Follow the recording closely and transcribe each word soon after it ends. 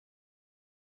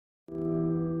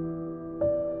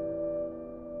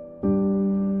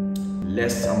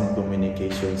less ang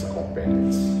communication sa akong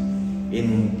parents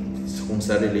kung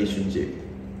sa relationship.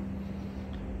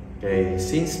 Kay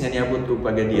since nga niabot ko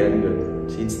Pagadian yun,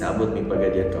 since naabot may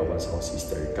Pagadian kawan sa akong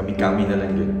sister, kami na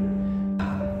lang yun.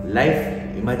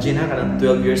 Life, imagine ha, kanang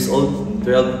 12 years old,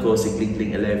 12 ko, si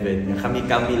Kling 11,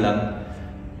 kami lang,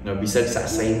 nga bisag sa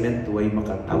assignment, way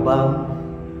makatabang,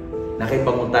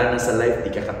 nakipangutana sa life,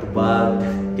 di ka katubag,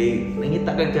 kay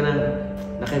nangita ka ng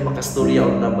nakay makastorya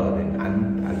o taba,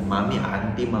 mami,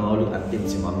 auntie, mga ulong auntie,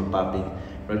 si mami, papi,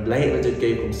 maglahi na dyan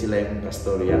kayo kung sila yung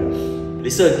kastorya.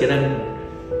 Lisod, kanang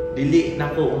dili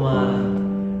na ko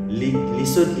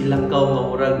lisod ilakaw nga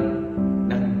murag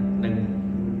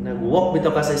nag-walk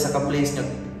bitaw ka sa isa ka place nga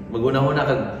maguna-una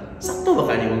kag sakto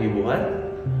ba kani mong gibuhat?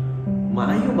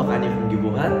 Maayo ba kani mong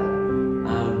gibuhat?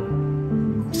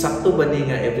 Sakto ba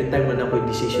ni nga every time man ako'y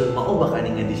decision, mao ba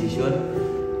kani nga decision?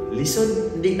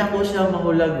 Lisod, di na ko siya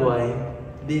mahulagway.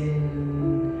 Din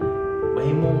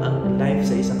mahimong ang life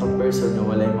sa isa ka person na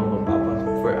walay mama papa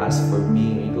for us, for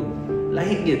me,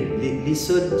 lahi gid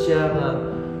lisod siya nga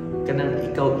kanang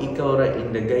ikaw ra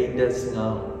in the guidance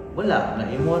nga wala na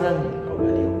imo ra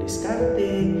kaugali yung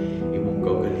diskarte, imong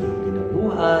kaugali yung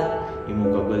ginabuhat,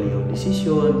 imong kaugali yung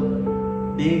desisyon.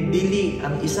 Dili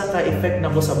ang isa ka effect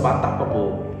na ko sa bata pa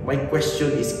ko. My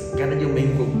question is kanang yung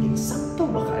main kung insakto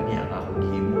ba kaniya ang ako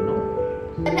gihimo no?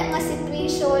 Ana nga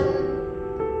situation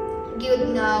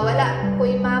gyud nga wala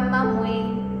ko'y mama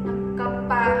mo'y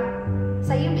nakapa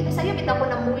sayo bitaw ko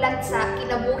namulat sa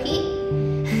kinabuhi.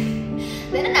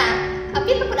 Then na,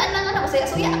 apil pa po lang ano,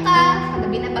 suya-suya ka.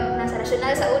 Kagabi na pag nasa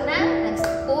rasyonal sa una,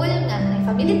 nag-school, nga, may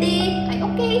family day, ay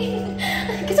okay.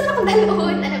 Kasi na akong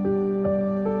dalon.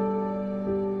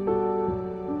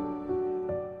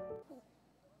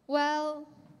 Well,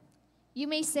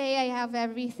 you may say I have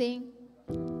everything,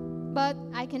 but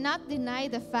I cannot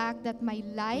deny the fact that my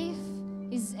life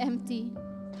is empty.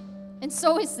 And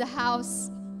so is the house.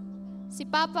 Si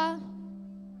Papa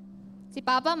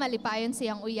malipayon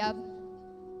siyang uyab.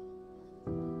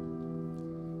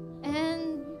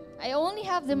 And I only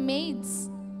have the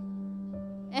maids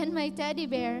and my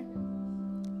teddy bear.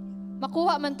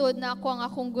 Makuha man tuod na ako ang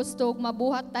akong gusto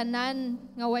mabuhat tanan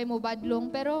nga way mo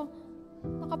badlong, pero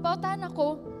makapautan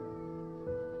ako.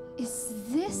 Is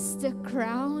this the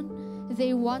crown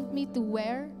they want me to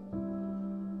wear?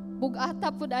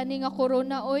 Bugata pud ani nga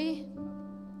corona oy.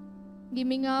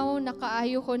 Gimingaw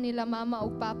nakaayo ko nila mama o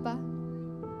papa.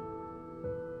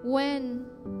 When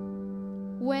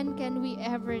can we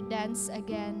ever dance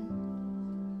again?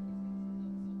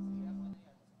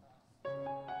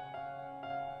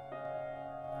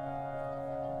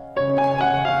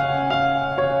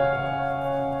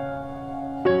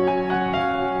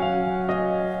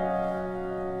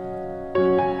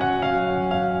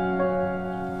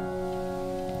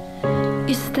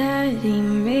 You study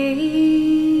me,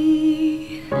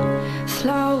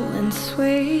 slow and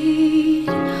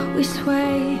sweet. We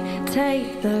sway,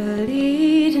 take the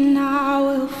lead, and I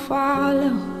will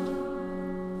follow.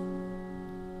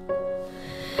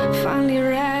 Finally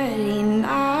ready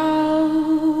now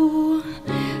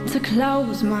to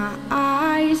close my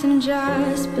eyes and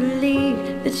just believe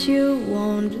that you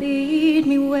won't lead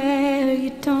me where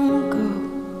you don't go.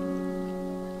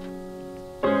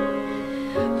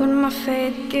 When my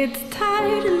faith gets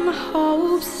tired and my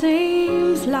hope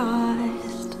seems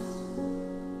lost,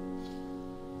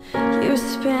 you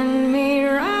spin me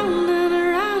round and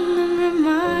around and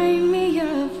remind me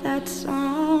of that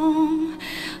song,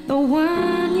 the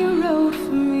one you wrote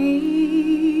for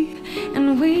me,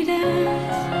 and we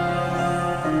dance.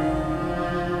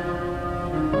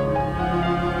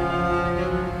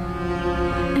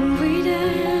 And we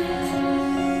dance.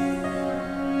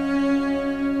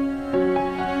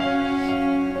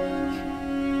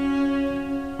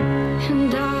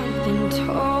 And I've been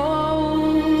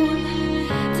told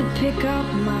to pick up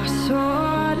my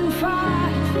sword and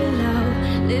fight for love.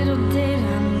 Little did I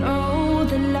know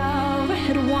the love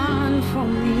had won for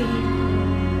me.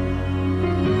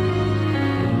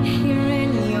 Here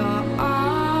in your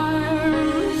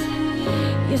arms,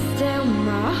 you're still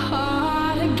my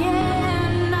heart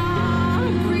again. I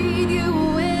breathe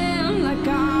you in like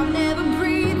I've never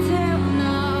breathed till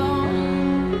now.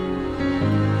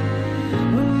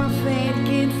 When my faith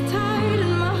gets tired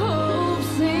and my hope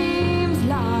seems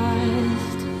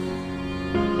lost,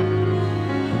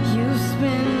 you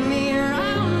spin me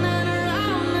around and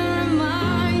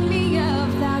remind me of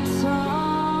that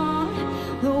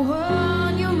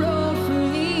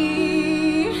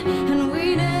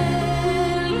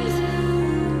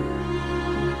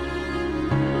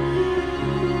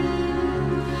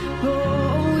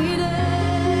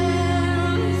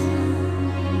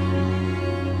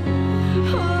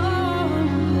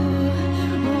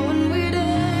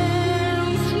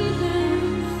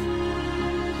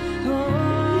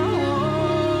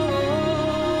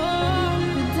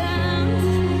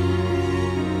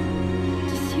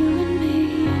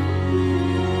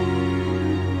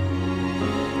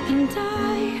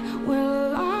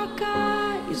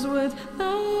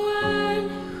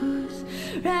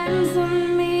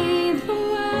ransomed me, the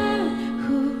one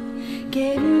who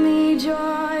gave me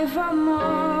joy from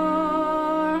morning.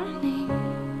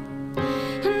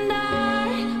 And I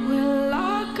will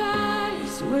lock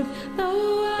eyes with the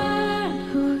one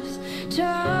who's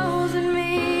chosen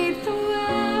me, the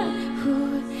one who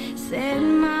set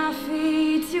my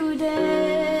feet to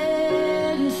dancing.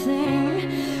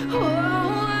 Oh,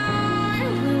 I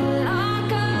will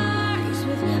lock eyes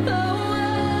with the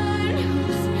one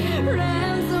who's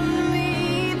ransomed me,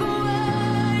 the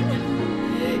one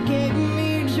who gave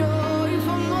me joy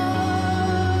for morning.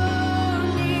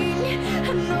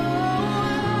 And oh,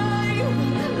 I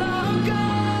will lock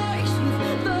eyes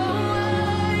with the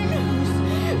one who's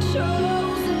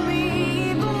chosen me,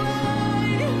 the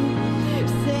one who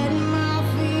set my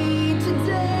feet to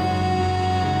dancing.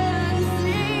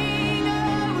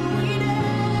 Oh, we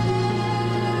dance.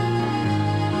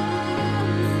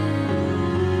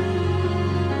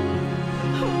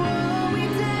 Oh, we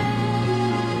dance.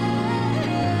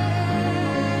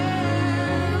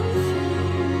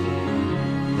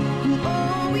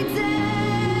 Oh, we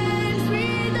dance, we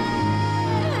dance.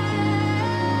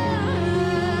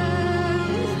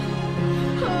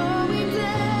 Oh, we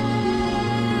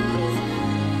dance.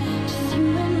 Just you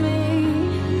and me.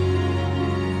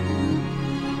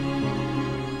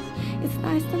 It's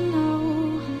nice to know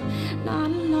I'm not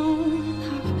alone.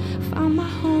 I've found my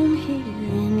home here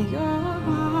in your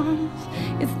arms.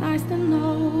 It's nice to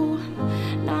know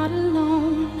I'm not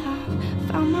alone. I've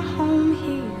found my home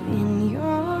here in your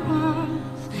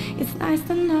arms. It's nice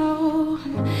to know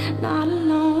I'm not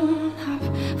alone.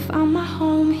 I've found my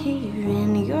home here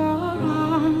in your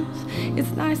arms.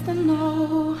 It's nice to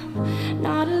know I'm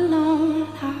not alone.